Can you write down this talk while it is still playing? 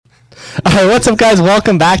All right, what's up, guys?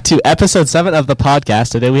 Welcome back to episode 7 of the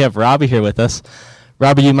podcast. Today we have Robbie here with us.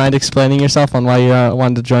 Robbie, you mind explaining yourself on why you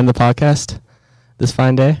wanted to join the podcast this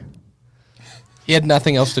fine day? He had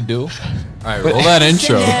nothing else to do. All right, roll that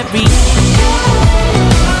intro.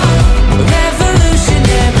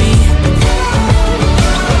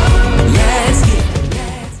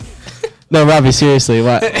 No, Robbie, seriously,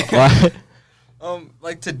 why?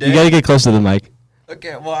 Like today. You gotta get close to the mic.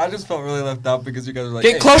 Okay, well, I just felt really left out because you guys were like,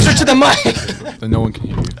 Get closer to the mic. Then no one can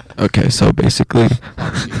hear you. Okay, so basically,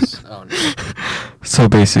 Oh, no.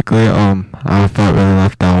 I felt really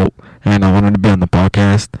left out, and I wanted to be on the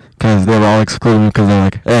podcast because they were all excluding me because they're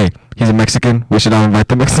like, "Hey, he's a Mexican. We should not invite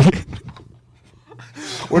the Mexican."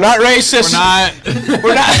 We're not racist.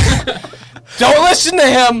 We're not. Don't listen to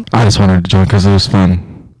him. I just wanted to join because it was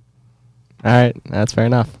fun. All right, that's fair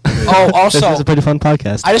enough. Oh, This also, is a pretty fun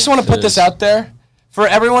podcast. I just want to put this is. out there. For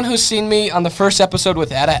everyone who's seen me on the first episode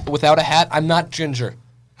without a hat, I'm not ginger.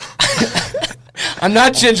 I'm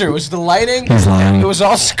not ginger. It was the lighting. He's lying. It was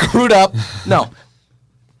all screwed up. No.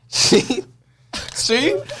 See?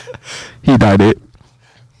 See? He dyed it.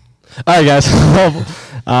 All right, guys.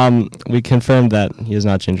 We confirmed that he is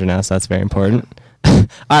not ginger now, so that's very important. All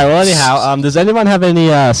right, well, anyhow, does anyone have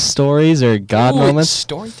any stories or God Ooh, moments? It's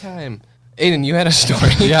story time. Aiden, you had a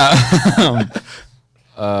story. Yeah.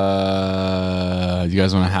 You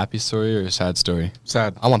guys want a happy story or a sad story?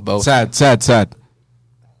 sad. I want both. Sad. Sad?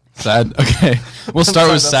 Okay. We'll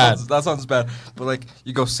start with sad. That sounds bad. But like,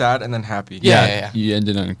 you go sad and then happy. Yeah. You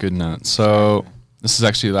ended on a good note. So this is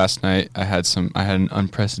actually last night. I had an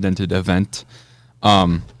unprecedented event.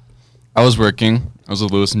 I was working. I was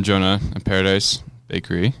with Lewis and Jonah at Paradise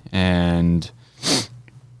Bakery, and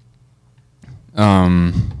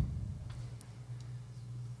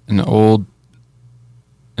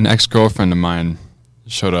an ex-girlfriend of mine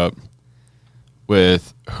showed up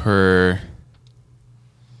with her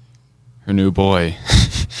new boy.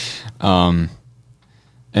 And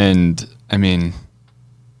I mean,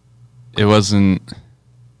 it wasn't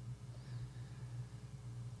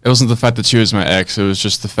the fact that she was my ex. It was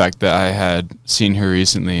just the fact that I had seen her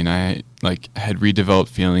recently, and I had redeveloped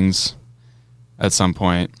feelings at some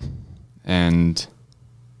point, and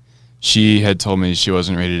she had told me she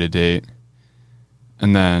wasn't ready to date,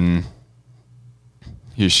 and then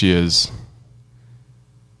here she is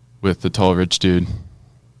with the tall rich dude.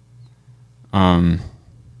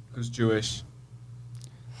 Who's Jewish?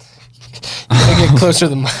 You gotta get closer to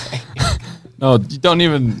the mic. No, you don't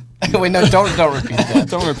even. Wait, no, don't repeat that.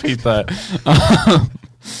 Don't repeat that.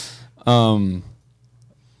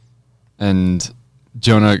 And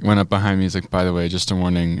Jonah went up behind me. He's like, by the way, just a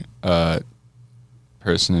warning,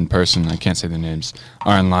 person in person, I can't say their names,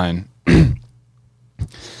 are in line.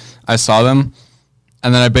 I saw them,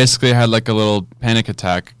 and then I basically had like a little panic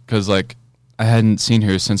attack because like I hadn't seen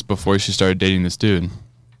her since before she started dating this dude.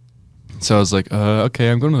 So I was like,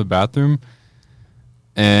 okay, I'm going to the bathroom.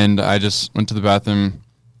 And I just went to the bathroom.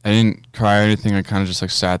 I didn't cry or anything. I kind of just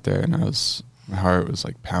like sat there, and my heart was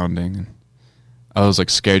like pounding. And I was like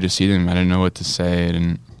scared to see them. I didn't know what to say.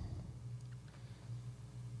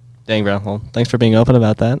 Dang, bro. Well, thanks for being open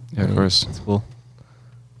about that. Yeah, of course. That's cool.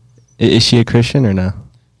 Is she a Christian or no?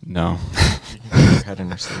 No. Head in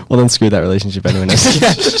her sleep. Well, then screw that relationship anyway. That's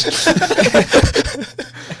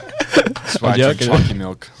why I drink chalky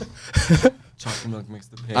milk. Chocolate milk makes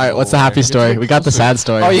the pain. All right, what's the go happy away. story? We got the sad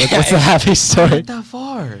story. Oh, yeah. What's the happy story? Not that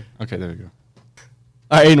far. Okay, there we go.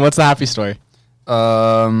 All right, Aiden, what's the happy story?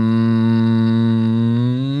 I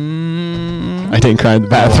I didn't cry in the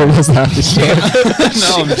bathroom. What's the happy story?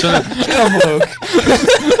 No,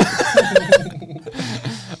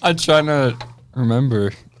 I'm trying to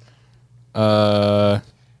remember. I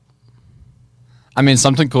mean,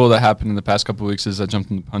 something cool that happened in the past couple of weeks is I jumped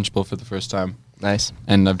in the punch bowl for the first time, Nice.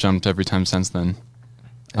 and I've jumped every time since then.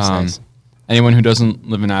 That's nice. Anyone who doesn't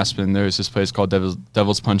live in Aspen, there's this place called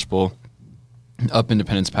Devil's Punch Bowl up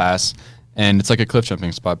Independence Pass, and it's like a cliff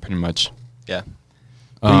jumping spot, pretty much. Yeah.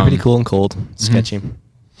 Pretty cool and cold. Sketchy.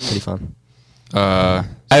 Pretty fun.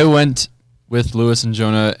 I went with Lewis and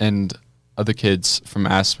Jonah and other kids from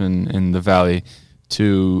Aspen in the Valley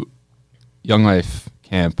to Young Life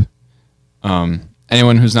Camp.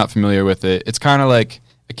 Anyone who's not familiar with it, it's kind of like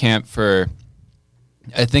a camp for,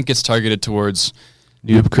 I think it's targeted towards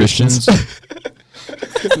noob Christians.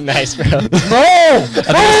 Nice, bro. No!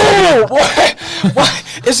 What?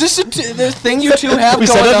 Is this the thing you two have We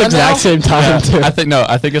going said it at the on exact now? same time, too. I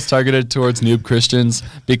think it's targeted towards noob Christians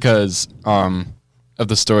because of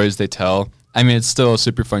the stories they tell. I mean, it's still a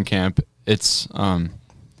super fun camp. It's you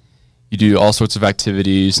do all sorts of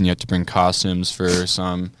activities, and you have to bring costumes for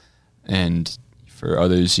some, and for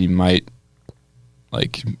others you might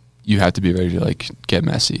like you have to be ready to like get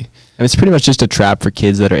messy. And it's pretty much just a trap for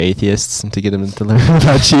kids that are atheists and to get them to learn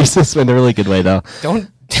about Jesus in a really good way, though. Don't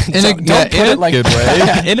In don't put it like good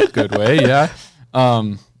that. way. In a good way, yeah.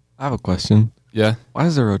 I have a question. Yeah. Why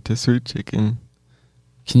is there rotisserie chicken?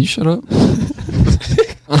 Can you shut up?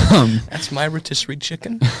 That's my rotisserie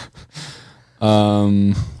chicken.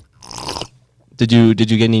 Did you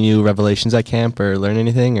get any new revelations at camp or learn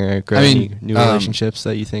anything or grow I mean, any new relationships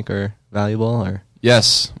that you think are valuable or?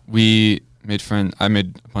 Yes, we made friends. I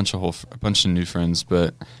made a bunch of new friends,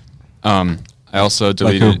 but I also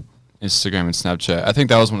deleted Instagram and Snapchat. I think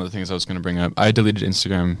that was one of the things I was going to bring up. I deleted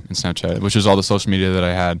Instagram and Snapchat, which was all the social media that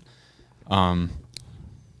I had.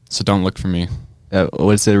 So don't look for me.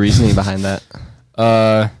 What's the reasoning behind that?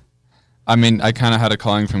 I mean, I kind of had a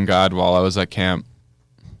calling from God while I was at camp.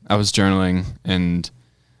 I was journaling, and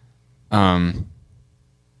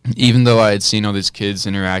even though I had seen all these kids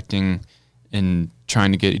interacting and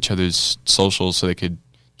trying to get each other's socials so they could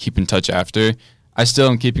keep in touch after, I still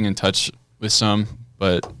am keeping in touch with some,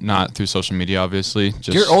 but not through social media, obviously.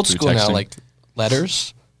 Just You're old through school now, texting. like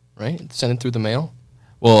letters, right? Send it through the mail.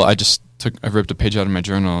 Well, I ripped a page out of my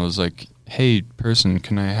journal. I was like, hey, person,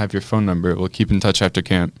 can I have your phone number? We'll keep in touch after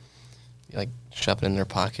camp. You like shove it in their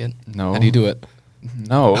pocket. No. How do you do it?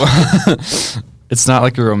 No. It's not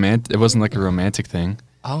like it wasn't like a romantic thing.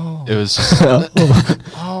 Oh. It was just,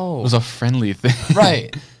 Oh. it was a friendly thing.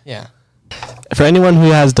 Right. Yeah. For anyone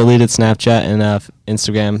who has deleted Snapchat and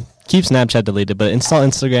Instagram, keep Snapchat deleted, but install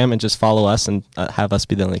Instagram and just follow us and have us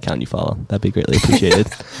be the only account you follow. That'd be greatly appreciated.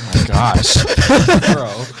 Oh my gosh.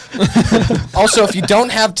 Bro. Also, if you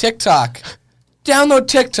don't have TikTok, download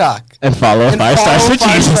TikTok. And follow And Five Stars follow for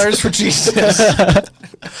Five Jesus. Stars for Jesus.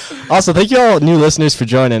 Also, thank you all new listeners for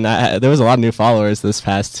joining. There was a lot of new followers this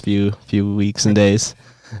past few weeks and days.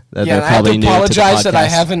 That Yeah, they're and I have to new the apologize that I podcast.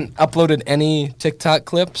 haven't uploaded any TikTok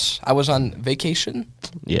clips. I was on vacation,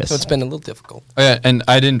 Yes. so it's been a little difficult. Oh, yeah, and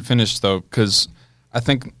I didn't finish, though, because I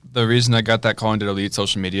think the reason I got that calling to delete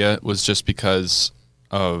social media was just because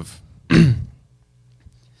of...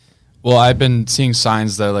 Well, I've been seeing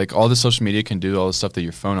signs that, like, all the social media can do all the stuff that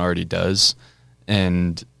your phone already does.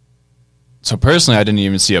 And so, personally, I didn't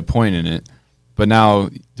even see a point in it. But now,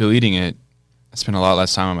 deleting it, I spend a lot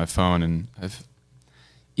less time on my phone, and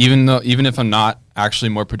even if I'm not actually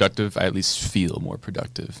more productive, I at least feel more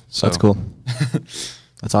productive. So That's cool.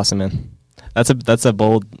 That's awesome, man. That's a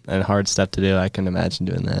bold and hard step to do. I can imagine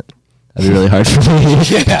doing that. That'd be really hard for me.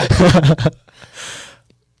 Yeah.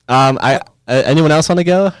 Anyone else want to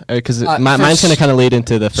go? Because mine's gonna kind of lead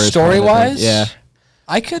into the first one, I think. Story-wise? Yeah.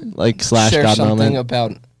 I could Like slash share God something moment.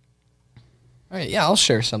 about... All right, yeah, I'll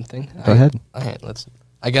share something. Go ahead. All right,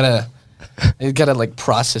 I gotta like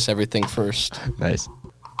process everything first. Nice.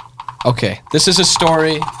 Okay, this is a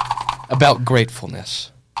story about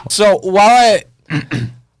gratefulness. So while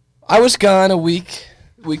I was gone a week,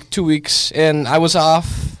 2 weeks, and I was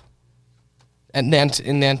off in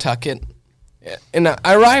Nantucket, and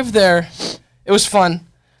I arrived there. It was fun.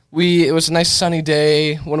 It was a nice sunny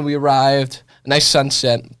day when we arrived. A nice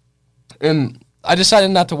sunset, and I decided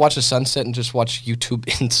not to watch the sunset and just watch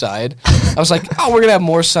YouTube inside. I was like, oh, we're gonna have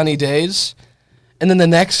more sunny days, and then the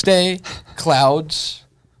next day, clouds.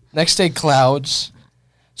 Next day, clouds.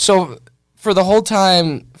 So for the whole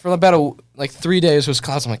time, for about 3 days, was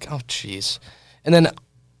clouds. I'm like, oh, jeez. And then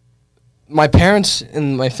my parents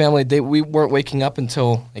and my family, we weren't waking up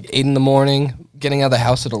until like 8 in the morning, getting out of the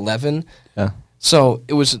house at 11. Yeah. So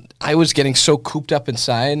I was getting so cooped up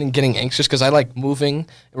inside and getting anxious because I like moving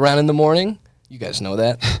around in the morning. You guys know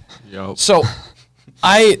that. Yo. So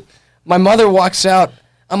my mother walks out.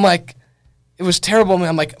 I'm like, it was terrible.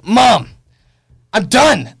 I'm like, Mom, I'm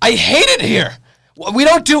done. I hate it here. We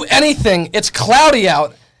don't do anything. It's cloudy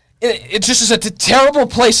out. It just is a terrible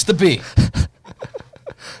place to be.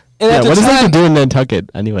 And Yeah. at the What does that have time- to do in Nantucket,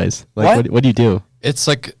 anyways? Like, what do you do? it's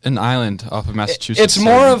like an island off of Massachusetts. It's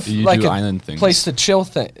more so of you like do a island things. place to chill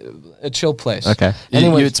a chill place. Okay.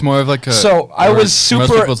 Anyways, It's more of like a... So I or was for Most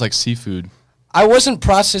super- people, it's like seafood. I wasn't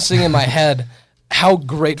processing in my head how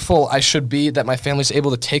grateful I should be that my family's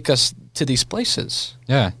able to take us to these places.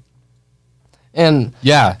 Yeah. And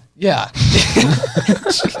Yeah. yeah.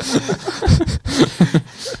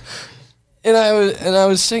 And I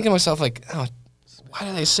was thinking to myself, like, oh, why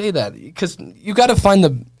did I say that? Because you got to find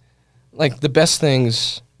the best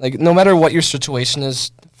things. Like, no matter what your situation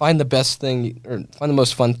is, find the best thing or find the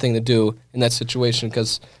most fun thing to do in that situation.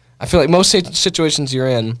 Because I feel like most situations you're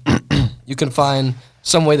in, you can find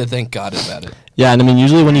some way to thank God about it. Yeah, and I mean,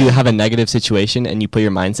 usually when you have a negative situation and you put your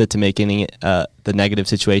mindset to making the negative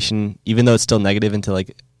situation, even though it's still negative, into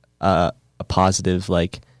like a positive,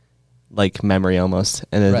 like like memory almost,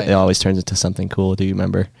 and it, Right. it always turns into something cool. Do you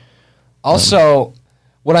remember? Also,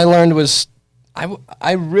 what I learned was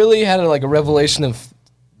I really had a revelation of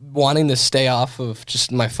wanting to stay off of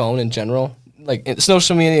just my phone in general, like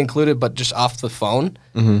social media included, but just off the phone.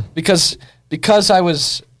 Because I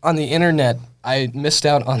was on the internet, I missed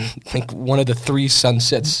out on like one of the 3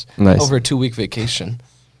 sunsets Nice. over a 2-week vacation.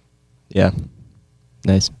 Yeah,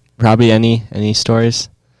 nice. Robbie, any stories?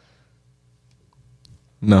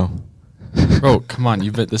 No. Bro, come on.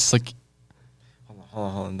 You bet this like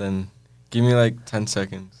Hold on. Then give me like 10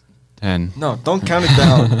 seconds. 10. No, don't count it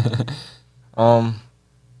down.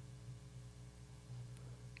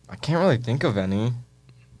 I can't really think of any.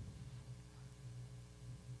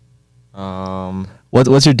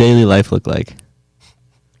 What's your daily life look like?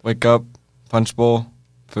 Wake up, punch bowl,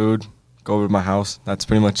 food, go over to my house. That's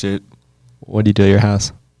pretty much it. What do you do at your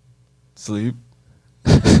house? Sleep,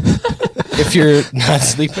 If you're not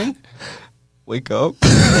sleeping, wake up,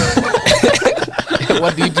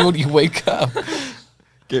 what do you do when you wake up?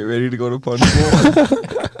 get ready to go to punch bowl,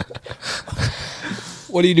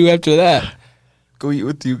 What do you do after that? go eat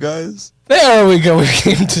with you guys. There we go. We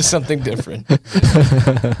came to something different. All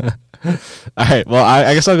right. Well,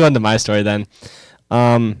 I guess I'll go into my story then.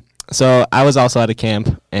 So I was also at a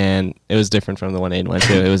camp, and it was different from the one Aiden went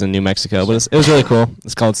to. It was in New Mexico, but it was really cool.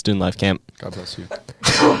 It's called Student Life Camp. God bless you.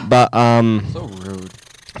 But So rude.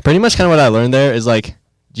 pretty much kind of what I learned there is like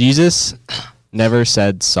Jesus never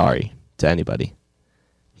said sorry to anybody.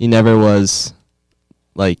 He never was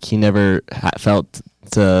like he never felt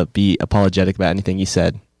to be apologetic about anything he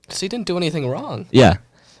said. So he didn't do anything wrong. Yeah.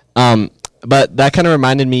 But that kind of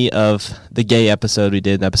reminded me of the gay episode we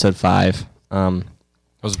did in episode 5. That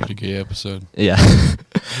was a pretty gay episode. Yeah.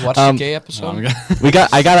 You watched the gay episode?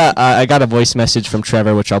 I got a voice message from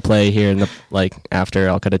Trevor, which I'll play here in the after.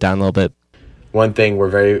 I'll cut it down a little bit. One thing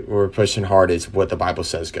we're pushing hard is what the Bible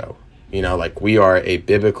says go. You know, like we are a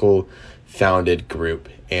biblical founded group,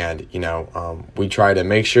 and we try to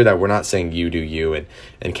make sure that we're not saying you do you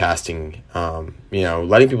and casting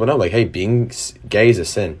letting people know like, hey, being gay is a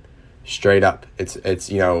sin, straight up. It's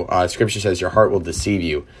scripture says your heart will deceive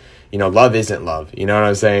you. Love isn't love. You know what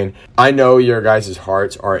I'm saying? I know your guys'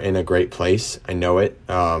 hearts are in a great place. I know it.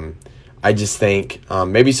 I just think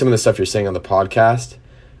maybe some of the stuff you're saying on the podcast,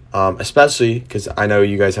 especially because I know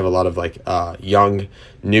you guys have a lot of young,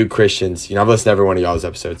 new Christians. I've listened to every one of y'all's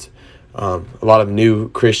episodes. A lot of new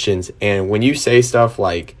Christians. And when you say stuff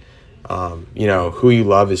like, who you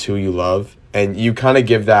love is who you love, and you kind of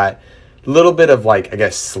give that little bit of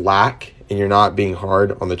slack, and you're not being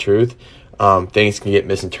hard on the truth, things can get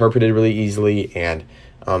misinterpreted really easily, and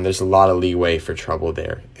there's a lot of leeway for trouble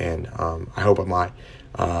there. And I hope I'm not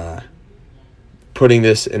putting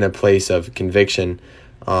this in a place of conviction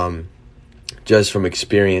just from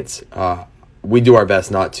experience. We do our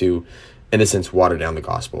best not to, in a sense, water down the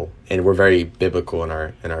gospel, and we're very biblical in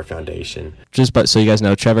our foundation. But so you guys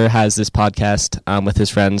know, Trevor has this podcast with his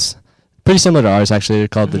friends, pretty similar to ours actually. They're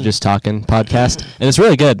called the Just Talking podcast, and it's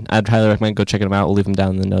really good. I'd highly recommend go check them out. We'll leave them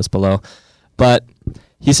down in the notes below. But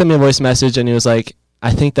he sent me a voice message, and he was like,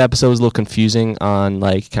 I think the episode was a little confusing on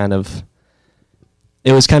it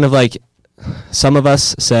was kind of like some of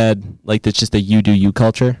us said like it's just a you do you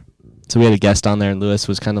culture. So we had a guest on there, and Lewis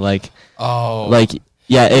was kind of like,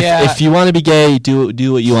 if you want to be gay,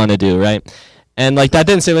 do what you want to do, right? And that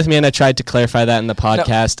didn't sit with me, and I tried to clarify that in the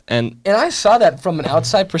podcast. And I saw that from an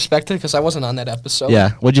outside perspective because I wasn't on that episode.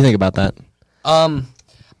 yeah, what do you think about that?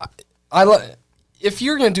 If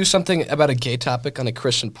you're going to do something about a gay topic on a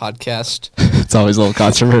Christian podcast, It's always a little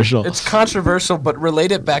controversial. it's controversial, but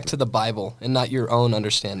relate it back to the Bible and not your own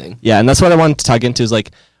understanding. Yeah, and that's what I wanted to tug into is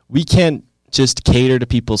we can't just cater to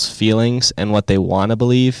people's feelings and what they want to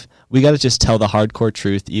believe. We got to just tell the hardcore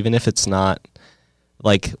truth, even if it's not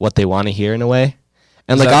what they want to hear in a way.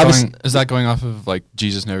 And obviously, is that going off of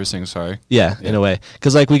Jesus never saying sorry? yeah, in a way,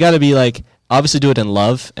 because we got to be obviously do it in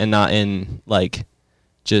love and not in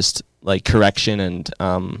just correction and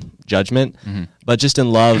judgment, but just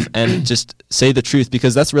in love and just say the truth,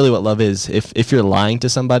 because that's really what love is. If you're lying to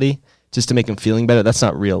somebody just to make them feeling better, that's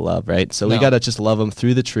not real love, right? So we got to just love them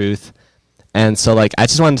through the truth. And so I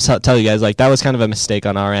just wanted to tell you guys that was kind of a mistake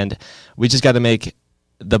on our end. We just got to make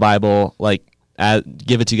the Bible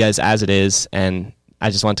give it to you guys as it is, and I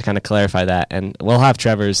just want to kind of clarify that. And we'll have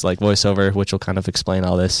Trevor's voiceover, which will kind of explain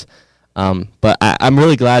all this. But I'm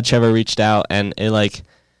really glad Trevor reached out, and it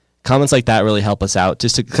comments like that really help us out,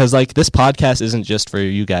 just because this podcast isn't just for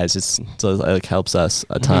you guys. It helps us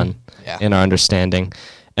a ton in our understanding.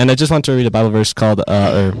 And I just want to read a Bible verse called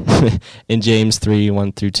in James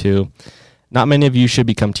 3:1-2. Not many of you should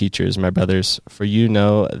become teachers, my brothers, for you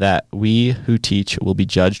know that we who teach will be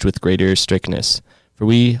judged with greater strictness. For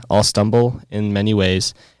we all stumble in many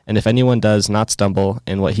ways, and if anyone does not stumble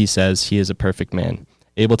in what he says, he is a perfect man,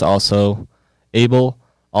 able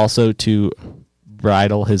also to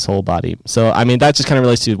bridle his whole body. So, I mean, that just kind of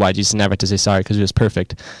relates to why Jesus never had to say sorry, because he was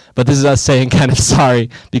perfect. But this is us saying kind of sorry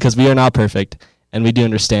because we are not perfect, and we do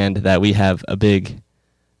understand that we have a big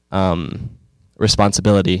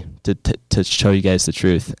responsibility to show you guys the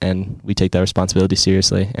truth, and we take that responsibility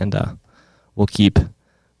seriously, and we'll keep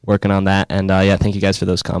working on that. And yeah, thank you guys for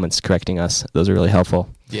those comments correcting us. Those are really helpful.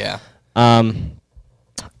 Yeah. And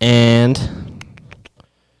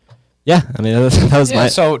yeah, I mean that was my.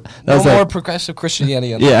 So that no was more like- progressive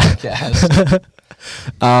Christianity on Yeah. the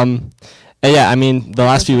podcast. And yeah, I mean the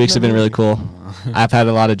last few weeks have been really cool. I've had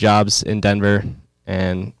a lot of jobs in Denver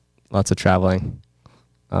and lots of traveling.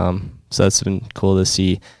 So it's been cool to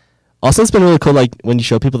see. Also, it's been really cool, like when you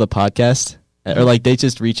show people the podcast, or like they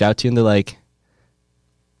just reach out to you and they're like,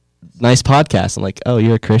 "Nice podcast." I'm like, "Oh,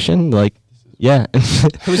 you're a Christian?" They're like, yeah.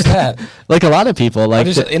 Who's that? Like a lot of people, like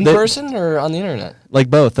Just in person or on the internet? like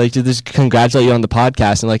both. Like to just congratulate you on the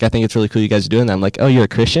podcast, and like I think it's really cool you guys are doing that. I'm like, "Oh, you're a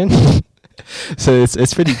Christian?" So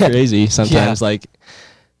it's pretty crazy sometimes, like.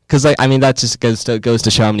 Because like I mean that just goes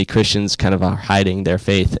to show how many Christians kind of are hiding their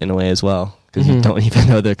faith in a way as well, because you don't even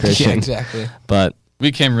know they're Christian. Yeah, exactly. But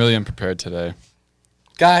We came really unprepared today.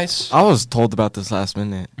 Guys, I was told about this last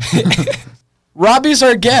minute. Robbie's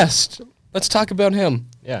our guest. Let's talk about him.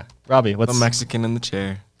 yeah, Robbie, what's The Mexican in the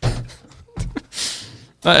chair.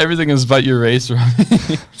 Not everything is about your race,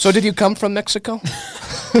 Robbie. So did you come from Mexico?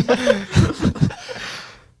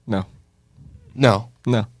 No. No.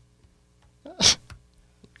 No.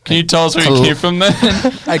 Can you tell us where you came from then?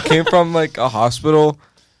 I came from like a hospital.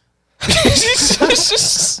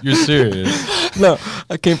 You're serious? No,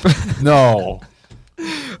 I came from No.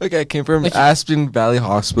 I came from Like- Aspen Valley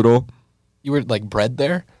Hospital. You were like bred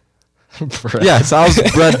there? Yes, I was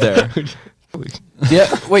bred there. Yeah.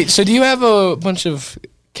 Wait, so do you have a bunch of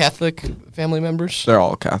Catholic family members? They're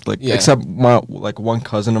all Catholic, Yeah. except my one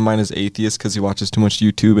cousin of mine is atheist because he watches too much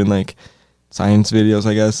YouTube and like science videos,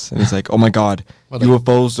 I guess. And he's like, "Oh my God, What, like-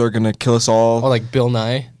 UFOs are gonna kill us all." Or like Bill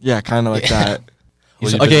Nye? Yeah, kind of like Yeah. that.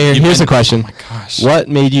 Well, Okay, here's the question. Oh my gosh. What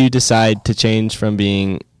made you decide to change from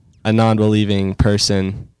being a non-believing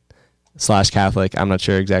person / Catholic? I'm not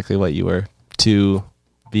sure exactly what you were, to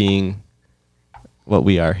being what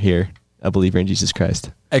we are here, a believer in Jesus Christ.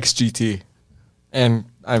 XGT, and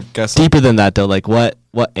I guess Deeper than that, though, like what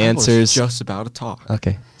I was answers? just about to talk.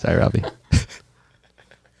 Okay, sorry, Robbie.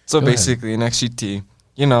 So Go ahead. basically, in XGT,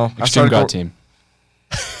 you know, I Extreme started God go- team.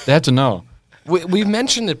 They have to know. We've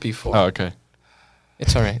mentioned it before. Oh, okay.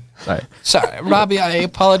 It's all right. Sorry. Sorry, Robbie, I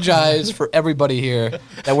apologize for everybody here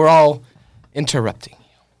that we're all interrupting.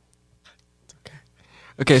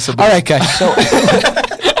 Okay, so All right, guys. So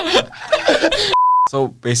So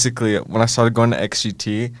basically, when I started going to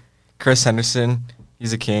XGT, Chris Henderson,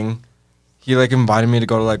 he's a king. He like invited me to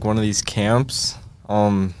go to like one of these camps.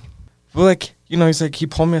 But like, you know, he's like, he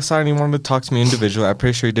pulled me aside and he wanted to talk to me individually. I'm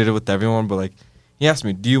pretty sure he did it with everyone, but like, he asked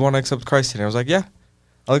me, "Do you want to accept Christ?" And I was like, "Yeah,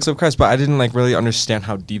 I'll accept Christ." But I didn't like really understand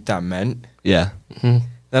how deep that meant. Yeah.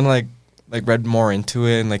 Then like read more into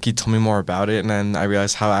it, and like he told me more about it, and then I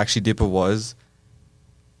realized how actually deep it was.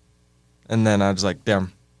 And then I was like,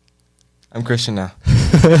 "Damn, I'm Christian now."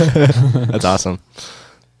 That's awesome.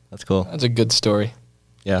 That's cool. that's a good story.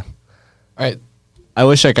 Yeah. All right. I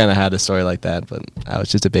wish I kind of had a story like that, but I was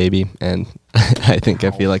just a baby, and I think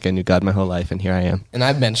I feel like I knew God my whole life, and here I am. And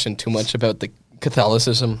I've mentioned too much about the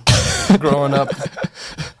Catholicism growing up.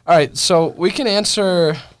 All right, so we can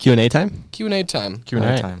answer Q&A time? Q&A time. Q&A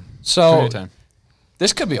Alright. time. So Anytime.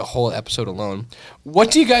 this could be a whole episode alone. What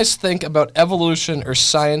do you guys think about evolution or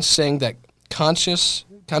science saying that conscious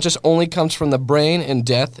only comes from the brain and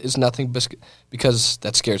death is nothing because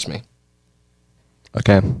that scares me?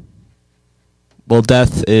 Okay. Well,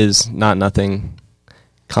 death is not nothing.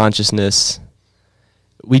 Consciousness.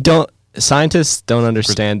 Scientists don't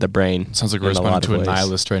understand the brain. Sounds like we're in a lot responding to a of ways.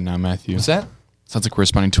 nihilist right now, Matthew. What's that? Sounds like we're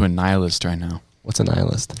responding to a nihilist right now. What's a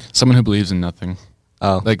nihilist? Someone who believes in nothing.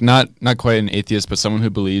 Oh. Like not quite an atheist, but someone who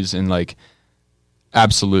believes in like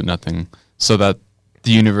absolute nothing, so that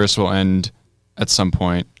the universe will end at some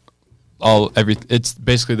point. It's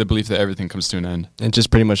basically the belief that everything comes to an end. And just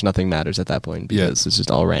pretty much nothing matters at that point, Yeah. because it's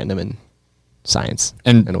just all random and science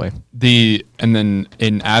And in a way. And then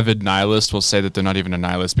an avid nihilist will say that they're not even a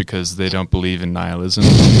nihilist because they don't believe in nihilism.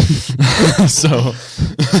 So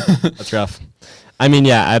That's rough. I mean,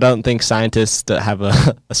 yeah, I don't think scientists have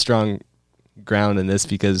a strong ground in this,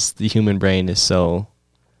 because the human brain is so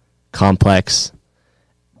complex,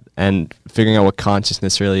 and figuring out what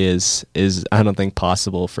consciousness really is I don't think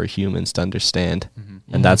possible for humans to understand.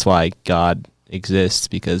 And that's why God exists,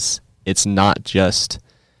 because it's not just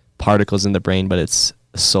particles in the brain, but it's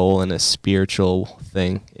a soul and a spiritual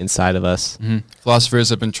thing inside of us. Philosophers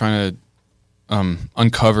have been trying to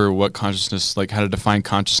uncover what consciousness, like how to define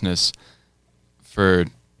consciousness, for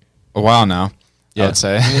a while now. I would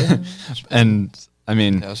say. And I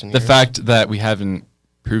mean, 1,000 the years. fact that we haven't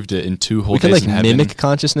proved it in 2 whole We can days like in heaven. mimic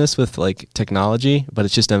consciousness with like technology, but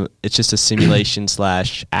it's just a simulation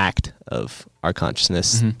 / act of our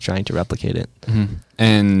consciousness trying to replicate it.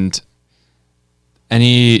 And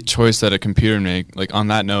any choice that a computer like on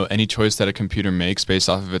that note, any choice that a computer makes based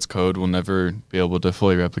off of its code will never be able to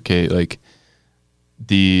fully replicate like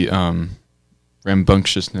the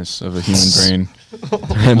rambunctiousness of a human brain.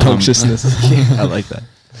 Rambunctiousness. I like that.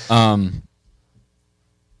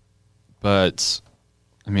 But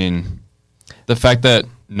I mean, the fact that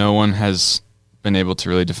no one has been able to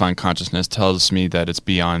really define consciousness tells me that it's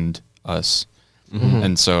beyond us.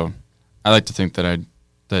 And so I like to think that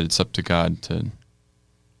it's up to God to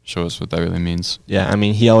show us what that really means. Yeah, I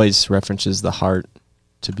mean, he always references the heart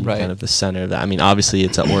to be Right. kind of the center of that. I mean, obviously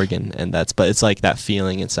it's an organ, but it's like that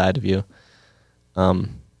feeling inside of you. And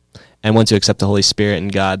once you accept the Holy Spirit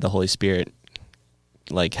and God, the Holy Spirit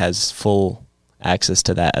like has full access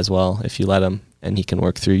to that as well if you let him, and he can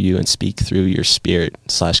work through you and speak through your spirit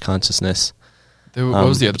 / consciousness. What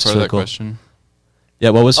was the other It's part of really that cool. question? Yeah,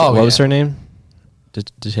 what was Oh, what was yeah. her name?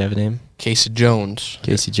 Did she have a name? Casey Jones.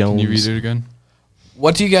 Casey Can Jones. you read it again?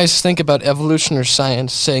 What do you guys think about evolution or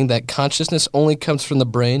science saying that consciousness only comes from the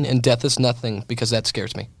brain and death is nothing? Because that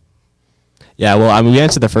scares me. Yeah, well, I mean, we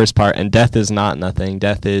answered the first part, and death is not nothing.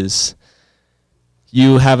 Death is,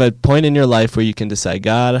 you have a point in your life where you can decide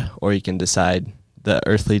God, or you can decide the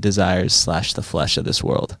earthly desires / the flesh of this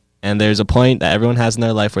world. And there's a point that everyone has in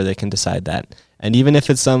their life where they can decide that. And even if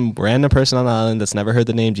it's some random person on the island that's never heard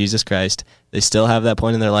the name Jesus Christ, they still have that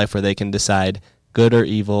point in their life where they can decide good or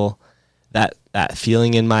evil, that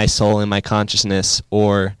feeling in my soul, in my consciousness,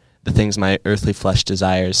 or the things my earthly flesh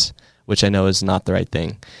desires, which I know is not the right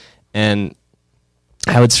thing. And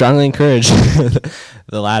I would strongly encourage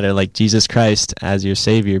the latter, like Jesus Christ as your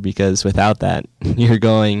savior, because without that, you're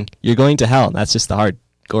going to hell. That's just the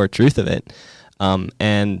hardcore truth of it.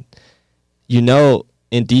 And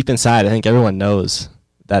in deep inside, I think everyone knows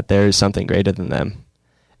that there is something greater than them.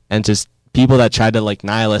 And just people that try to like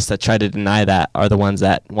nihilists that try to deny that are the ones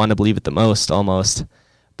that want to believe it the most, almost.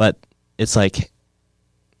 But it's like,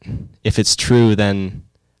 if it's true, then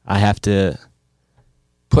I have to.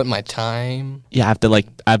 Put my time. Yeah, I have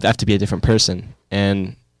to be a different person,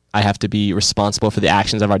 and I have to be responsible for the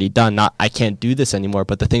actions I've already done. I can't do this anymore,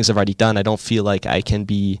 but the things I've already done, I don't feel like I can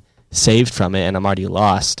be saved from it, and I'm already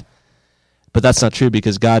lost. But that's not true,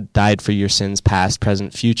 because God died for your sins, past,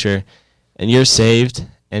 present, future, and you're saved,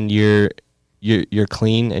 and you're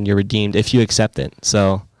clean, and you're redeemed if you accept it.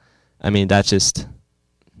 So, I mean, that's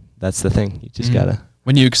the thing. You just gotta.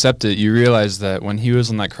 When you accept it, you realize that when he was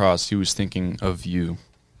on that cross, he was thinking of you.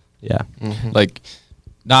 Yeah. Like,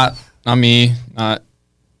 not me, not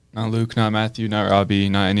Luke, not Matthew, not Robbie,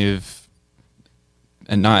 not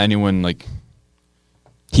anyone. Like,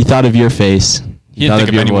 He thought of your face. he thought didn't think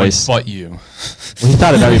of your anyone voice. but you. Well, he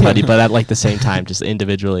thought of everybody, but at like the same time, just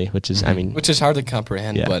individually, which is, I mean, Which is hard to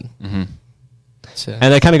comprehend, Yeah. but Mm-hmm. it's,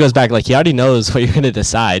 and that kind of goes back, like, he already knows what you're going to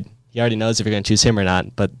decide. He already knows if you're going to choose him or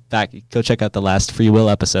not. But go check out the last free will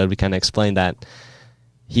episode. We kind of explained that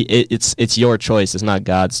it's your choice. It's not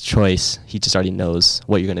God's choice. He just already knows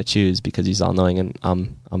what you're going to choose, because he's all knowing and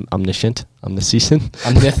omniscient. Omniscient.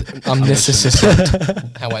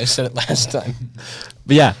 omniscient. How I said it last time.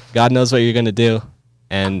 But yeah, God knows what you're going to do,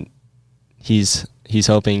 and he's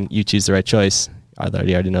hoping you choose the right choice.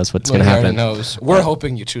 He already knows what's going to He already happen. knows. We're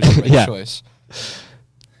hoping you choose the right Yeah. choice.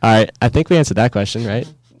 All right, I think we answered that question, right?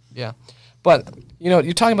 Yeah. But,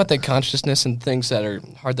 you're talking about that consciousness and things that are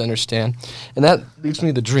hard to understand. And that leads me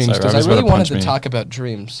to the dreams, Sorry, because I Robbie's really about to wanted punch to me. talk about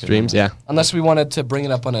dreams. Dreams, yeah. Unless we wanted to bring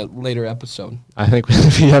it up on a later episode. I think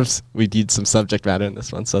we need some subject matter in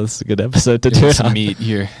this one, so this is a good episode to do There's it some on. meat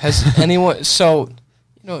here. Has anyone... So,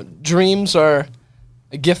 dreams are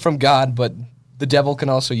a gift from God, but the devil can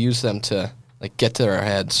also use them to, like, get to our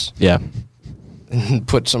heads Yeah. and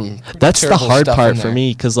put some That's the terrible hard stuff part in for there.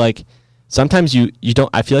 me, because like sometimes you don't.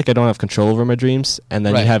 I feel like I don't have control over my dreams, and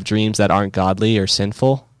then Right. you have dreams that aren't godly or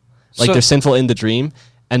sinful. Like So- they're sinful in the dream,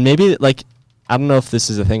 and maybe like I don't know if this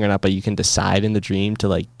is a thing or not, but you can decide in the dream to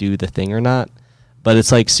like do the thing or not. But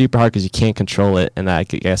it's like super hard because you can't control it, and I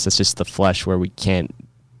guess it's just the flesh where we can't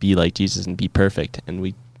be like Jesus and be perfect, and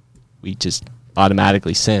we just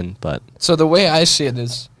automatically sin. But So the way I see it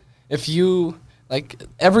is, if you, like,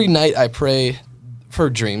 every night I pray for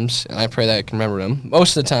dreams, and I pray that I can remember them.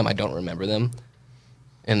 Most of the time I don't remember them.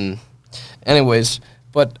 And anyways,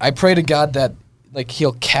 but I pray to God that, like,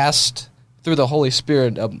 he'll cast through the Holy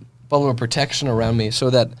Spirit a bubble of protection around me so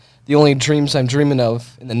that the only dreams I'm dreaming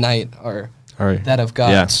of in the night are that of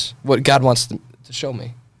God's, what God wants to show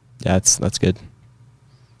me. yeah, that's good.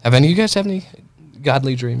 Have any of you guys have any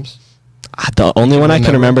godly dreams? The only one I can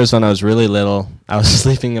remember? remember is when I was really little. I was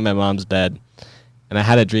sleeping in my mom's bed, and I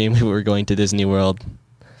had a dream we were going to Disney World.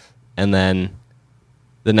 And then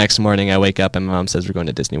the next morning I wake up and my mom says we're going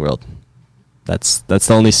to Disney World. That's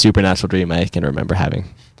the only supernatural dream I can remember having.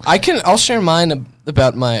 I'll share mine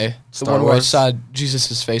about the Star one where I Wars? saw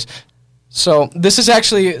Jesus' face. So this is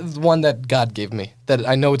actually the one that God gave me, that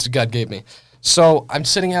I know it's God gave me. So I'm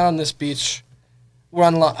sitting out on this beach.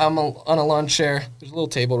 I'm on a lawn chair. There's a little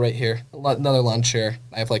table right here, another lawn chair.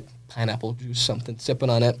 I have like pineapple juice, something, sipping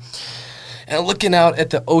on it. And I'm looking out at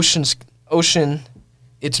the ocean.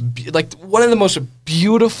 It's like one of the most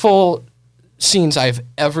beautiful scenes I've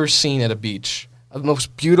ever seen at a beach. The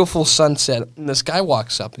most beautiful sunset. And this guy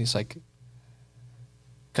walks up and he's like,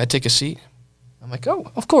 "Can I take a seat?" I'm like,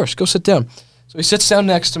 "Oh, of course. Go sit down." So he sits down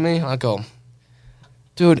next to me. And I go,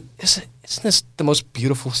 "Dude, isn't this the most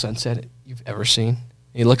beautiful sunset you've ever seen?" And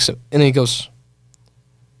he looks at and he goes,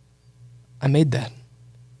 "I made that."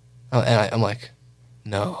 And I'm like,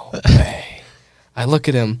 "No way." I look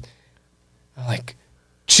at him. I'm like,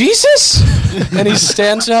 "Jesus?" And he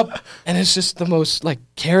stands up, and it's just the most, like,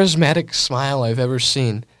 charismatic smile I've ever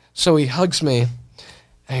seen. So he hugs me,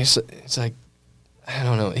 and he's like, I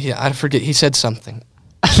don't know. I forget. He said something.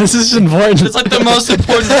 This is important. It's like the most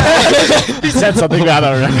important part. He said something I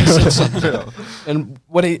don't remember. And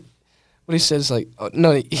what he says, like,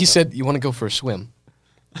 no, he said, "You want to go for a swim?"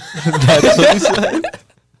 That's what he said.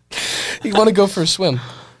 "You want to go for a swim?"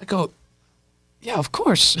 I go, "Yeah, of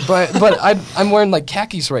course, but I'm wearing like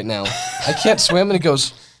khakis right now. I can't swim." And he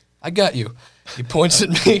goes, "I got you." He points at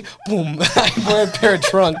me. Boom! I'm wearing a pair of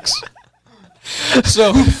trunks.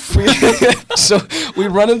 So we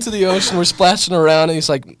run into the ocean. We're splashing around, and he's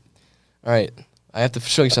like, "All right, I have to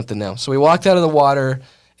show you something now." So we walked out of the water,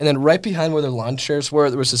 and then right behind where the lawn chairs were,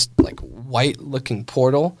 there was this like white-looking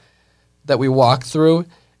portal that we walked through.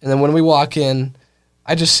 And then when we walk in,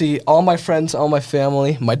 I just see all my friends, all my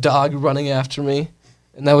family, my dog running after me,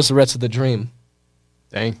 and that was the rest of the dream.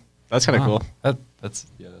 Dang, that's kind of cool. That's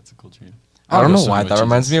a cool dream. I don't know why. That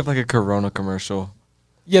reminds me of like a Corona commercial.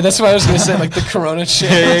 Yeah, that's what I was gonna say, like the Corona shit.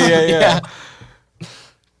 Yeah.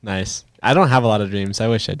 Nice. I don't have a lot of dreams. I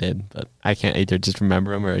wish I did, but I can't either just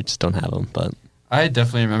remember them or I just don't have them. But I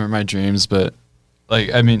definitely remember my dreams, but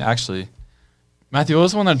like, I mean, actually, Matthew, what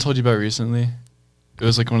was the one that I told you about recently? It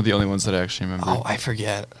was like one of the only ones that I actually remember. Oh, I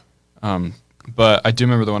forget. But I do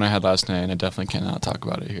remember the one I had last night, and I definitely cannot talk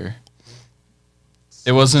about it here.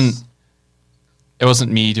 It wasn't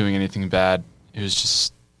me doing anything bad. It was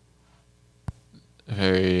just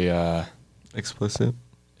very explicit,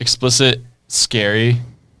 scary,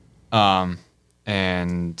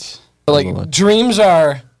 and Like dreams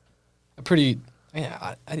are a pretty,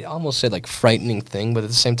 I almost said like frightening thing, but at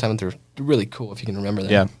the same time they're really cool if you can remember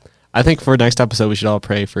them. yeah, I think for next episode we should all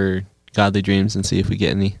pray for godly dreams and see if we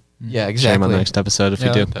get any. Yeah, Share them exactly. on the next episode if we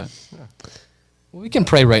do. like that. Well, we can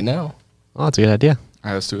pray right now. Oh, that's a good idea. All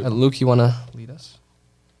right, let's do it. Luke, you want to lead us?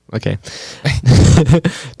 Okay.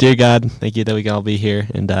 Dear God, thank you that we can all be here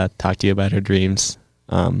and talk to you about our dreams.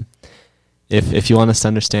 If you want us to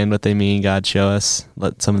understand what they mean, God, show us.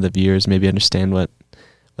 Let some of the viewers maybe understand what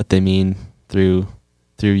they mean through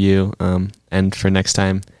you. And for next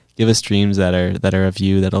time, give us dreams that are of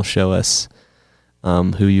you, that'll show us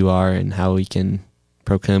who you are and how we can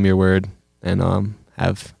proclaim your word and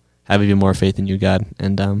have even more faith in you, God.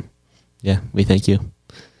 And we thank you.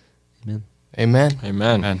 Amen. Amen.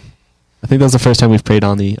 Amen. Man. I think that was the first time we've prayed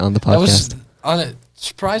on the podcast. That was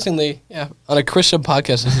surprisingly, on a Christian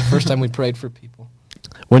podcast. This is the first time we prayed for people.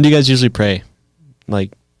 When do you guys usually pray?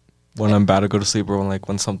 Like, When I'm about to go to sleep or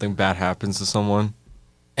when something bad happens to someone.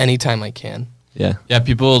 Anytime I can. yeah. Yeah,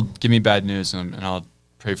 people give me bad news, and I'll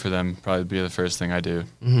pray for them. Probably be the first thing I do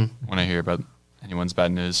Mm-hmm. when I hear about anyone's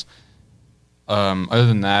bad news. Other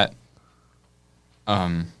than that,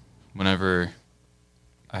 whenever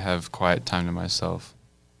I have quiet time to myself.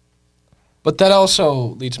 But that also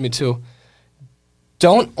leads me to,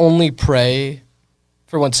 don't only pray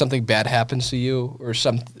for when something bad happens to you or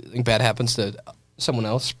something bad happens to someone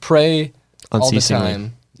else. Pray all the Unceasingly.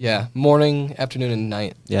 time. Yeah, morning, afternoon, and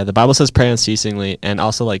night. Yeah, the Bible says pray unceasingly and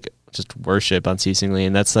also like just worship unceasingly,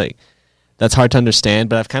 and that's hard to understand,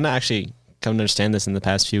 but I've kind of actually come to understand this in the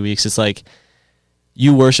past few weeks. It's like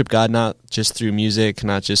you worship God not just through music,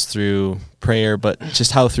 not just through prayer, but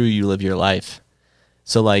just how through you live your life.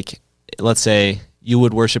 So like, let's say you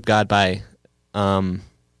would worship God by,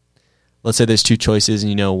 let's say there's two choices and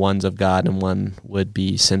you know one's of God and one would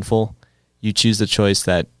be sinful. You choose the choice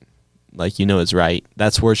that like you know is right.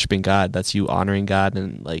 That's worshiping God. That's you honoring God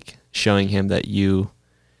and like showing him that you,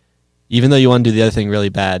 even though you want to do the other thing really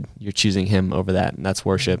bad, you're choosing him over that, and that's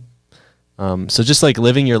worship. So just like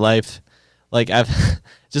living your life, like I've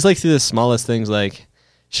just like through the smallest things, like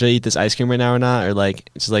should I eat this ice cream right now or not? Or like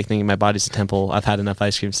just like thinking my body's a temple. I've had enough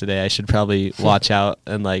ice creams today. I should probably watch out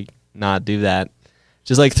and like not do that.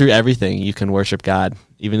 Just like through everything, you can worship God,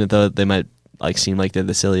 even though they might like seem like they're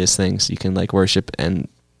the silliest things. You can like worship and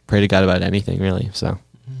pray to God about anything, really. So,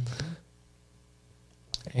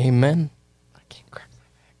 Amen. I can't crack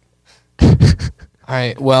my back. All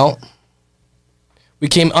right. Well, we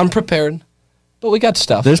came unprepared, but we got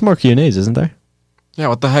stuff. there's more Q&As, isn't there? Yeah,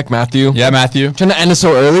 what the heck, Matthew? Yeah, Matthew. Trying to end it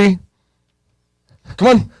so early? Come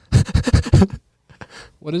on.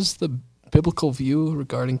 What is the biblical view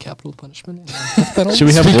regarding capital punishment? and death penalty? Should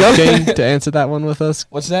we have Speak up. Wolfgang to answer that one with us?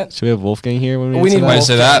 What's that? Should we have Wolfgang here when we We answer need Why that?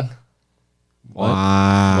 say that?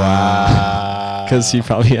 Wow. Because he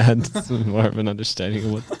probably had some more of an understanding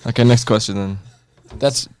of what. Okay, next question then.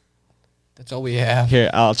 That's all we have. Here,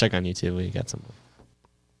 I'll check on YouTube. We got some.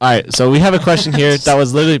 All right, so we have a question here that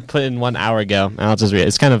was literally put in 1 hour ago, and I'll just read it.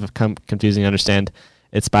 It's kind of confusing to understand.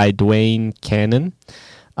 It's by Dwayne Cannon.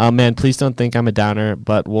 Man, please don't think I'm a downer,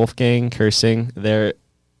 but Wolfgang cursing there,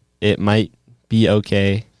 it might be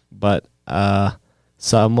okay, but as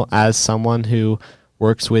someone who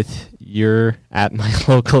works with at my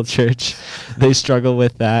local church, they struggle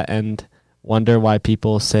with that and wonder why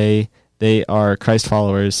people say they are Christ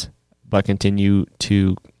followers but continue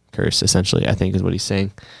to curse, essentially, I think is what he's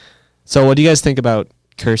saying. So what do you guys think about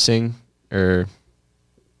cursing or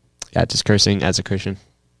just cursing as a Christian?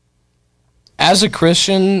 As a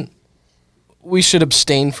Christian, we should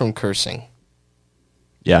abstain from cursing.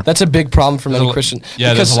 Yeah. That's a big problem for There's many a- Christians.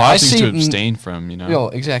 Yeah, there's because a lot I of things see to abstain from, you know. No,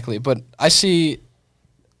 exactly. But I see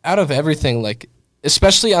out of everything, like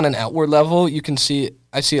especially on an outward level,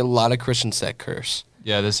 I see a lot of Christians that curse.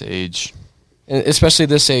 Yeah, this age. Especially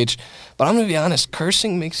this age. But I'm going to be honest,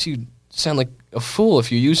 cursing makes you sound like a fool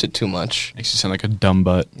if you use it too much. Makes you sound like a dumb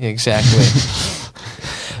butt. Yeah, exactly.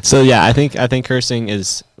 So yeah, I think cursing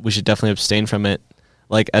we should definitely abstain from it.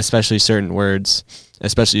 Like especially certain words,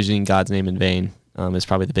 especially using God's name in vain, is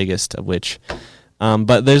probably the biggest of which.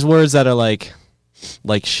 But there's words that are like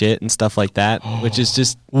shit and stuff like that, which is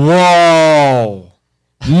just Whoa.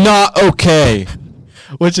 Not okay.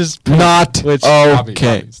 which is Not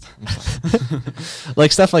okay.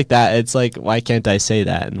 like stuff like that. It's like, why can't I say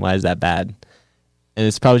that, and why is that bad? And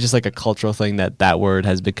it's probably just like a cultural thing that word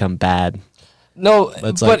has become bad. No,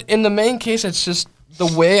 It's but like- in the main case, it's just the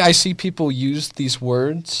way I see people use these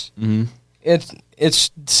words. Mm-hmm.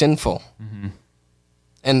 It's sinful,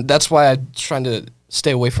 and that's why I'm trying to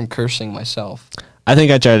stay away from cursing myself. I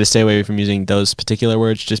think I try to stay away from using those particular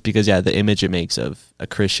words just because, the image it makes of a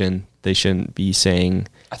Christian, they shouldn't be saying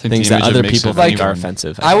I think things the that image it other makes people of think are anyone.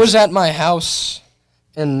 offensive. I guess. was at my house,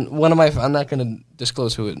 and I'm not going to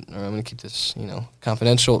disclose who it, or I'm going to keep this,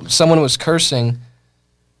 confidential. Someone was cursing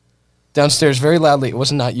downstairs very loudly. It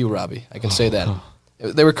was not you, Robbie. I can say that.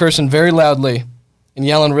 They were cursing very loudly and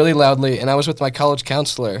yelling really loudly, and I was with my college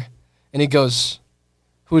counselor, and he goes,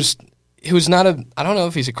 who's not I don't know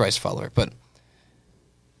if he's a Christ follower,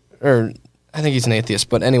 or I think he's an atheist,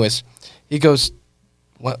 but anyways, he goes,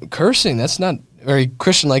 what, cursing, that's not very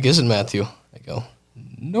Christian-like, is it, Matthew? I go,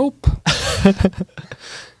 nope.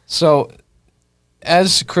 So,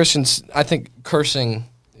 as Christians, I think cursing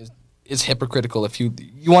is hypocritical. If you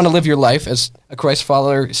want to live your life as a Christ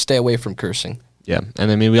follower, stay away from cursing. Yeah,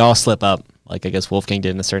 and I mean, we all slip up. Like, I guess Wolfgang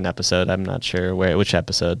did in a certain episode. I'm not sure which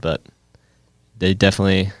episode, but they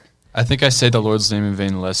definitely... I think I say the Lord's name in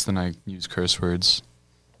vain less than I use curse words,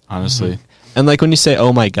 honestly. And, like, when you say,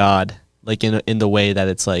 oh, my God, like, in the way that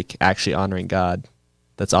it's, like, actually honoring God,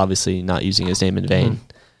 that's obviously not using his name in vain.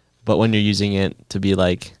 But when you're using it to be,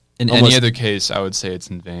 like... In almost- any other case, I would say it's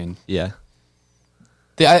in vain. Yeah.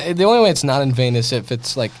 The only way it's not in vain is if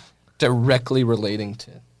it's, like, directly relating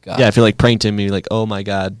to God. Yeah, if you're, like, praying to him, you're like, oh, my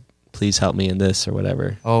God, please help me in this or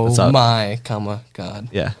whatever. Oh, That's all- my, God.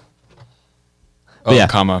 Yeah. Oh, yeah.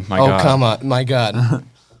 comma, my oh, God. my God.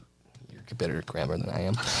 You're better at grammar than I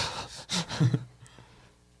am.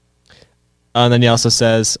 And then he also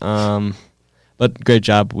says, but great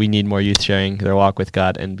job. We need more youth sharing their walk with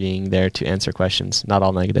God and being there to answer questions, not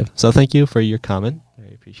all negative. So thank you for your comment.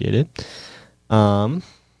 I appreciate it.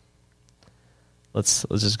 let's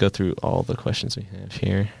just go through all the questions we have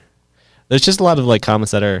here. There's just a lot of like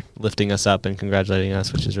comments that are lifting us up and congratulating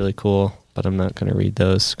us, which is really cool. But I'm not gonna read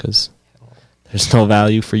those because there's no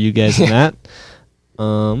value for you guys in that.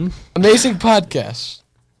 Amazing podcast.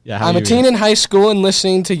 Yeah, how I'm do a you teen read? in high school and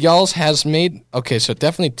listening to y'all's has made... Okay, so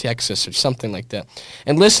definitely Texas or something like that.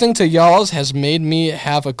 And listening to y'all's has made me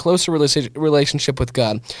have a closer relationship with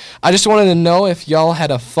God. I just wanted to know if y'all had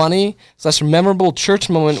a funny / memorable church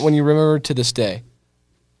moment when you remember to this day.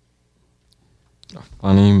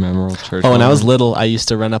 Funny, memorable church. Oh, when I was moment. little, I used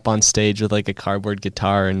to run up on stage with like a cardboard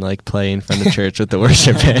guitar and like play in front of church with the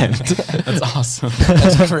worship band. That's awesome.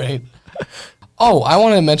 That's great. Oh, I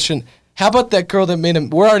want to mention... How about that girl that made him...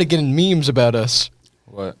 We're already getting memes about us.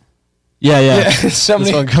 What? Yeah. Yeah, This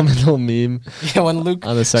somebody- one coming little meme. Yeah, when Luke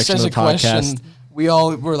On the section says of a the question, podcast. we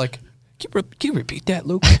all were like, can you repeat that,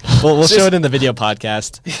 Luke? We'll Just- show it in the video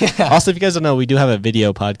podcast. Yeah. Also, if you guys don't know, we do have a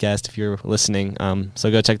video podcast if you're listening.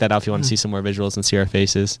 So go check that out if you want to see some more visuals and see our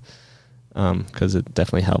faces. Because it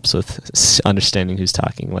definitely helps with understanding who's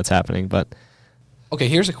talking, what's happening. But Okay,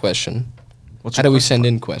 here's a question. What's How your do we question? send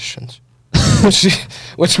in questions?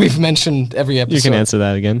 which we've mentioned every episode. you can answer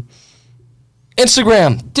that again.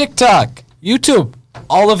 Instagram, TikTok, YouTube.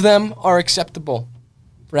 All of them are acceptable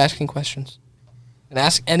for asking questions. And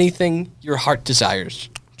ask anything your heart desires.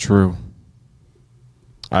 True.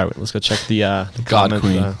 All right, let's go check the God comment,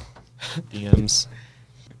 Queen. DMs.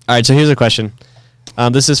 All right, so here's a question.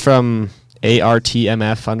 This is from ARTMF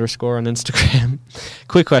 _ on Instagram.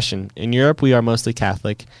 Quick question. In Europe, we are mostly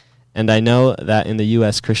Catholic, and I know that in the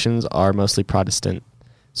U.S., Christians are mostly Protestant.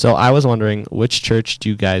 So I was wondering, which church do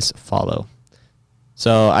you guys follow?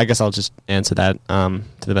 So I guess I'll just answer that to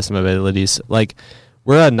the best of my abilities. Like,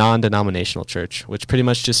 we're a non-denominational church, which pretty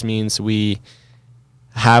much just means we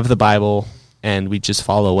have the Bible and we just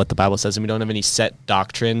follow what the Bible says, and we don't have any set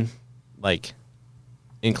doctrine, like,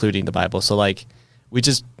 including the Bible. So, like, we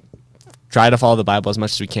just try to follow the Bible as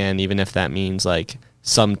much as we can, even if that means, like,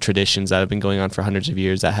 some traditions that have been going on for hundreds of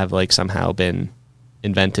years that have, like, somehow been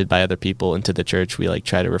invented by other people into the church. We, like,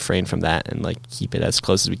 try to refrain from that and, like, keep it as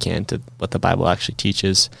close as we can to what the Bible actually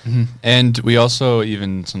teaches. And we also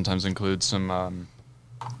even sometimes include some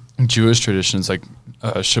Jewish traditions like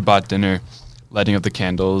Shabbat dinner, lighting of the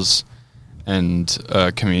candles, and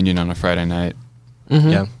communion on a Friday night.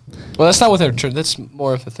 Yeah. Well, that's not with our church. That's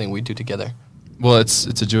more of the thing we do together. Well, it's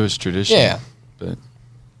a Jewish tradition. Yeah. But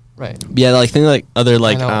Right. Yeah, like things like other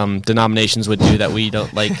like know. denominations would do that we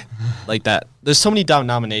don't like that. There's so many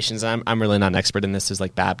denominations. And I'm really not an expert in this. There's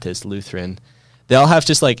like Baptist, Lutheran. They all have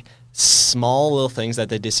just like small little things that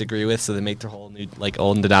they disagree with, so they make their whole new like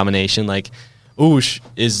old denomination. Like, ooh,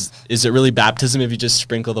 is it really baptism if you just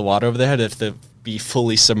sprinkle the water over their head? If they be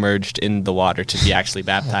fully submerged in the water to be actually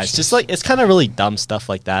baptized? Just like it's kind of really dumb stuff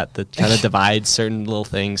like that kind of divides certain little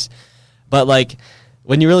things. But like,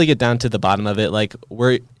 when you really get down to the bottom of it, like,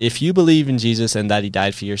 if you believe in Jesus and that he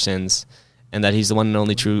died for your sins and that he's the one and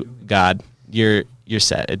only true God, you're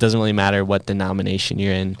set. It doesn't really matter what denomination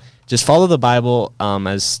you're in. Just follow the Bible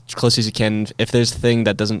as close as you can. If there's a thing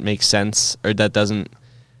that doesn't make sense or that doesn't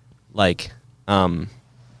like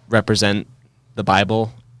represent the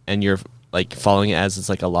Bible and you're like following it as it's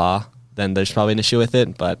like a law, then there's probably an issue with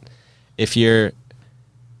it. But if you're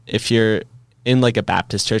in like a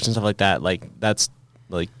Baptist church and stuff like that, like that's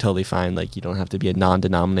like totally fine. Like you don't have to be a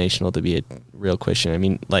non-denominational to be a real Christian. I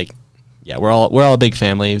mean, like, yeah, we're all a big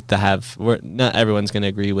family to have. Not everyone's going to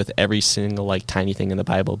agree with every single like tiny thing in the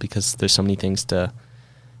Bible because there's so many things to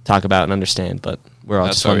talk about and understand. But we're all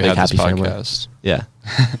that's just why one we big have this happy family. podcast. Yeah.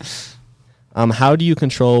 How do you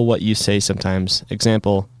control what you say sometimes?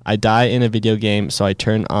 Example, I die in a video game, so I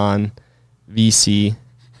turn on VC.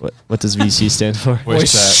 What does VC stand for?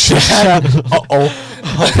 Voice chat.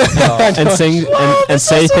 and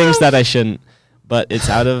say things that I shouldn't, but it's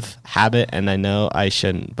out of habit, and I know I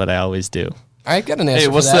shouldn't, but I always do. I got an answer Hey,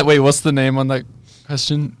 for what's that. that? Wait, what's the name on that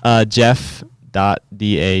question? Jeff.da.great.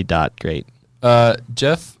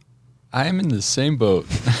 Jeff, I am in the same boat.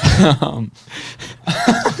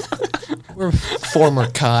 We're former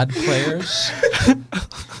COD players.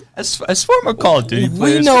 As former Call of Duty We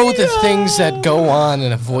players, know the things that go on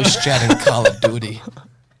in a voice chat in Call of Duty.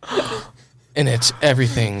 And it's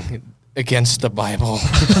everything against the Bible.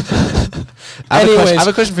 I Anyways. have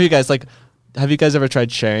a question for you guys. Like, have you guys ever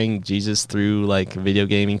tried sharing Jesus through like video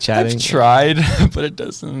gaming chatting? I've tried, but it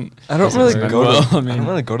doesn't. I don't doesn't really work go well. to. I I mean, don't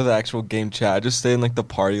really go to the actual game chat. I just stay in like the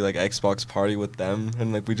party, like Xbox party with them,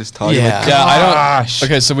 and like we just talk. Yeah. Like, yeah, I gosh.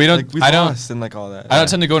 don't. Okay, so we don't. Like, we I don't. lost and like all that. I don't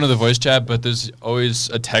tend to go into the voice chat, but there's always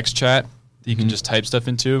a text chat that you can just type stuff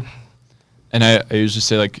into. And I usually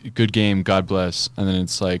say like, "Good game, God bless," and then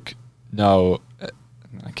it's like, "No,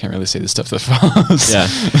 I can't really say the stuff that follows. Yeah.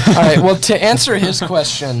 All right. Well, to answer his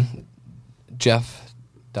question, Jeff.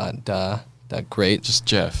 Great. Just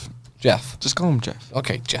Jeff. Jeff. Just call him Jeff.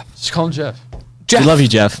 Okay, Jeff. Just call him Jeff. Jeff. We love you,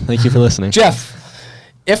 Jeff. Thank you for listening. Jeff.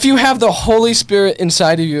 If you have the Holy Spirit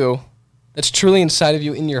inside of you, that's truly inside of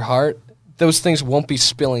you in your heart, those things won't be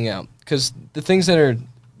spilling out, because the things that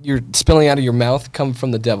you're spilling out of your mouth come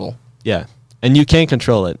from the devil. Yeah. And you can't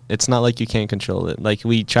control it. It's not like you can't control it. Like,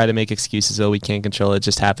 we try to make excuses, we can't control it. It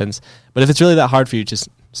just happens. But if it's really that hard for you, just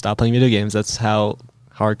stop playing video games. That's how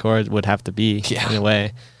hardcore it would have to be in a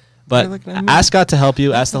way. But ask God to help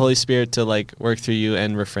you. Ask the Holy Spirit to, like, work through you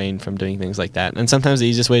and refrain from doing things like that. And sometimes the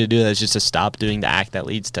easiest way to do that is just to stop doing the act that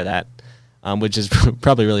leads to that, which is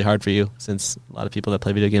probably really hard for you, since a lot of people that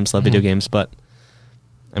play video games love video games. But,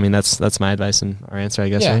 I mean, that's my advice and our answer, I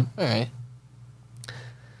guess, right? All right.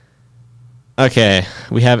 Okay,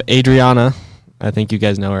 we have Adriana. I think you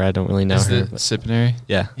guys know her. I don't really know Is her. it Disciplinary?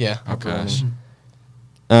 Yeah. Yeah. Oh, gosh.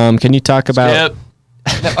 Can you talk about...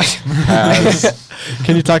 Skip.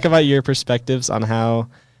 Can you talk about your perspectives on how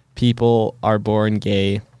people are born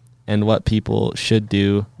gay and what people should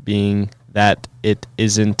do, being that it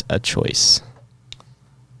isn't a choice?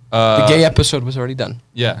 The gay episode was already done.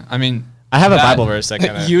 Yeah, I mean... I have a that- Bible verse that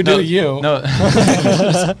kind of... You do you. No.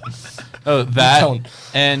 Oh, that Don't.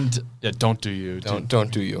 and yeah, don't do you.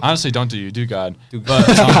 Don't do you. Honestly, don't do you. Do God. God.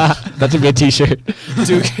 But That's a good T-shirt.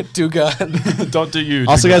 do God. don't do you.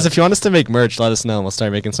 Also, do guys, God. if you want us to make merch, let us know. We'll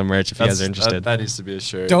start making some merch if you guys are interested. That needs to be a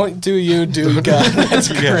shirt. Don't do you, do God.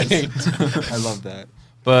 That's Yes. great. I love that.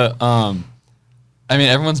 But I mean,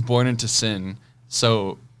 everyone's born into sin.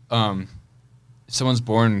 So if someone's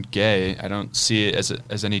born gay, I don't see it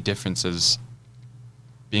as any difference as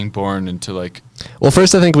being born into, like... Well,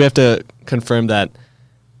 first, I think we have to confirm that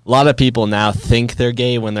a lot of people now think they're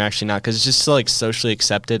gay when they're actually not, because it's just so, like, socially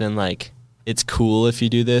accepted and, like, it's cool if you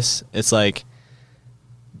do this. It's like,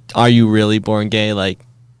 are you really born gay? Like,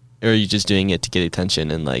 or are you just doing it to get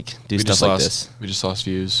attention and, like, do stuff like this? We just lost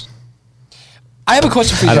views. I have a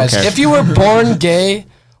question for you I don't guys. care. If you were born gay,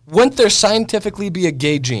 wouldn't there scientifically be a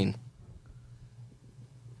gay gene?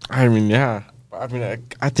 I mean, yeah. I mean,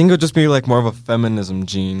 I think it would just be like more of a feminism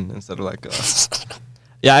gene instead of like a...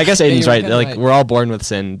 Yeah, I guess Aiden's you're right. kinda Like, right. we're all born with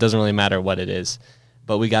sin. It doesn't really matter what it is.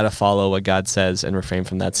 But we got to follow what God says and refrain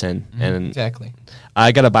from that sin. And Exactly.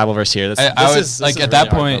 I got a Bible verse here. I would, like, at that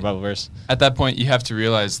point- Bible verse. At that point, you have to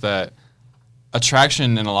realize that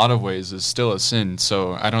attraction in a lot of ways is still a sin.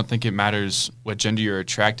 So I don't think it matters what gender you're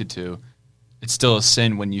attracted to. It's still a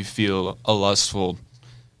sin when you feel a lustful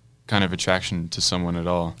kind of attraction to someone at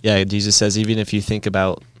all. Yeah, Jesus says even if you think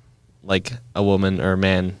about, like, a woman or a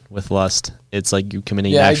man with lust, it's like you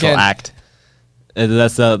committing an actual again- act. And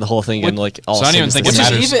that's the whole thing. And, like, all So I don't sin even is think the it Which is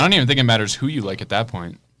same. matters. even- I don't even think it matters who you like at that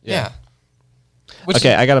point. Yeah. Which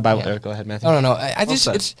Okay, is- I got a Bible. yeah. Go ahead, Matthew. No. I just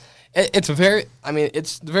that? it's very. I mean,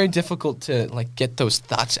 it's very difficult to, like, get those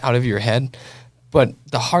thoughts out of your head. But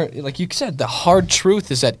the hard, like you said, the hard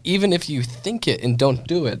truth is that even if you think it and don't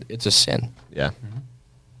do it, it's a sin. Yeah.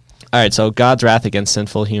 All right, so God's wrath against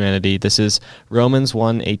sinful humanity. This is Romans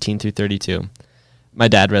 1:18 through 32. My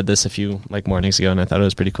dad read this a few, like, mornings ago, and I thought it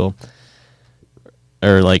was pretty cool.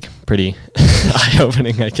 Or, like, pretty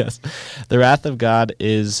eye-opening, I guess. The wrath of God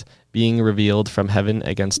is being revealed from heaven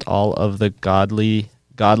against all of the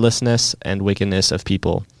godlessness and wickedness of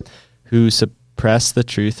people who suppress the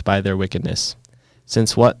truth by their wickedness.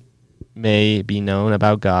 Since what may be known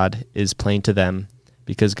about God is plain to them,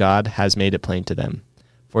 because God has made it plain to them.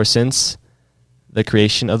 For since the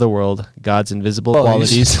creation of the world, God's invisible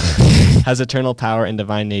qualities has eternal power and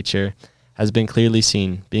divine nature, has been clearly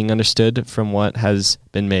seen, being understood from what has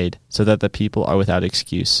been made, so that the people are without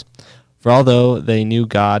excuse. For although they knew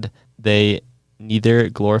God, they neither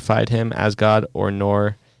glorified him as God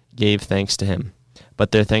nor gave thanks to him.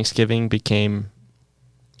 But their thanksgiving became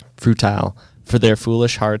futile, for their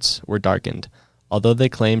foolish hearts were darkened. Although they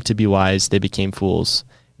claimed to be wise, they became fools.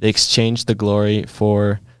 They exchanged the glory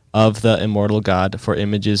of the immortal God for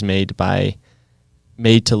images made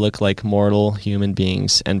to look like mortal human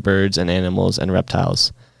beings and birds and animals and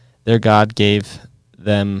reptiles. Their God gave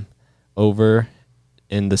them over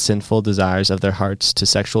in the sinful desires of their hearts to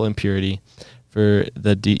sexual impurity, for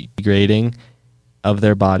the degrading of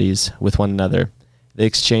their bodies with one another. They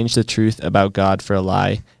exchanged the truth about God for a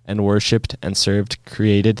lie, and worshipped and served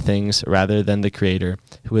created things rather than the Creator,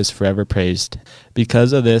 who is forever praised.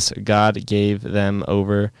 Because of this, God gave them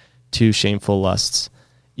over to shameful lusts.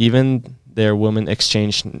 Even their women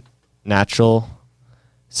exchanged natural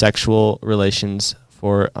sexual relations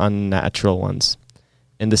for unnatural ones.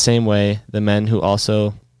 In the same way, the men who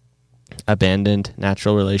also abandoned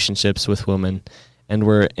natural relationships with women and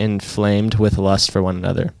were inflamed with lust for one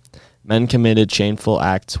another. Men committed shameful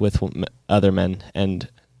acts with other men and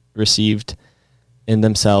received in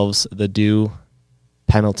themselves the due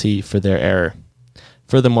penalty for their error.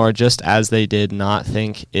 Furthermore, just as they did not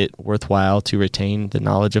think it worthwhile to retain the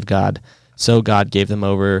knowledge of God, so God gave them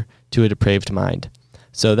over to a depraved mind,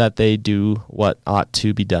 so that they do what ought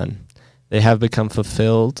to be done. They have become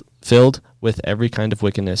filled with every kind of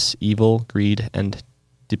wickedness, evil, greed, and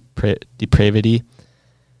depravity.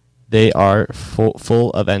 They are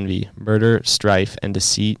full of envy, murder, strife, and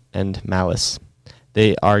deceit, and malice.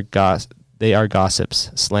 They are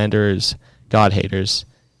gossips, slanderers, God-haters,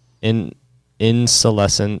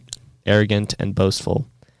 insolent, arrogant, and boastful.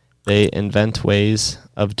 They invent ways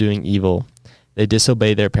of doing evil. They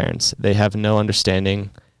disobey their parents. They have no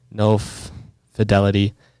understanding, no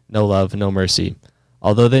fidelity, no love, no mercy.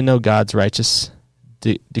 Although they know God's righteous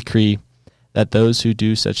decree that those who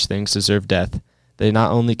do such things deserve death, they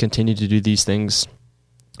not only continue to do these things,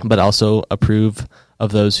 but also approve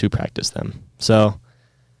of those who practice them. So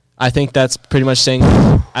I think that's pretty much saying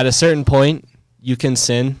at a certain point, you can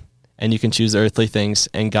sin and you can choose earthly things,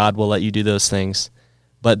 and God will let you do those things.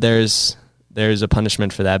 But there's a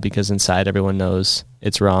punishment for that, because inside everyone knows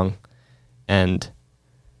it's wrong. And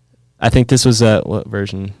I think this was what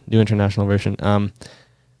version? New International Version.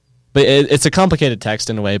 But it's a complicated text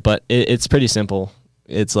in a way, but it's pretty simple.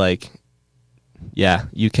 It's like, yeah,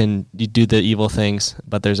 you do the evil things,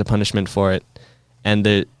 but there's a punishment for it.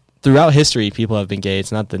 And throughout history, people have been gay.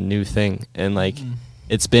 It's not the new thing. And like,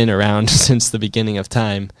 it's been around since the beginning of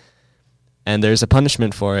time. And there's a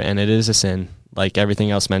punishment for it, and it is a sin, like everything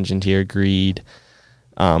else mentioned here, greed,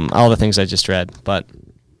 all the things I just read. But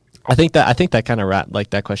I think that kind of wrapped like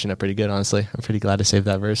that question up pretty good, honestly. I'm pretty glad to save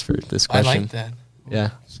that verse for this question. I like that. Yeah.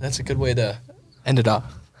 So that's a good way to end it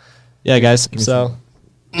off. Yeah, guys. So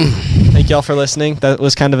thank you all for listening. That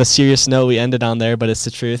was kind of a serious note we ended on there, but it's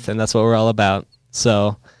the truth, and that's what we're all about.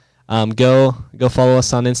 So go follow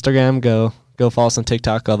us on Instagram. Go follow us on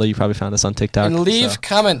TikTok, although you probably found us on TikTok. And leave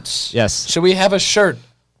comments. Yes. Should we have a shirt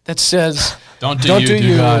that says, Don't do you,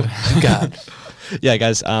 do God. do God. Yeah,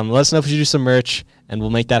 guys. Let us know if you do some merch, and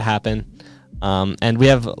we'll make that happen. And we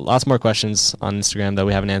have lots more questions on Instagram that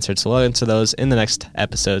we haven't answered, so we'll answer those in the next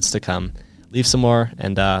episodes to come. Leave some more,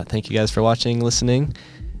 and thank you guys for watching, listening,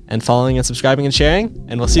 and following and subscribing and sharing,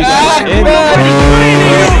 and we'll see you guys in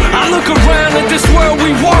I look around at this world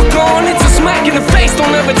we walk on. It's a smack in the face.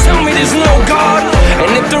 Don't ever tell me there's no God.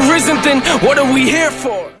 And if there isn't, then what are we here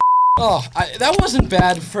for? Oh, that wasn't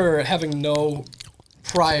bad for having no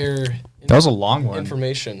prior That was a long one.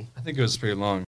 information. I think it was pretty long.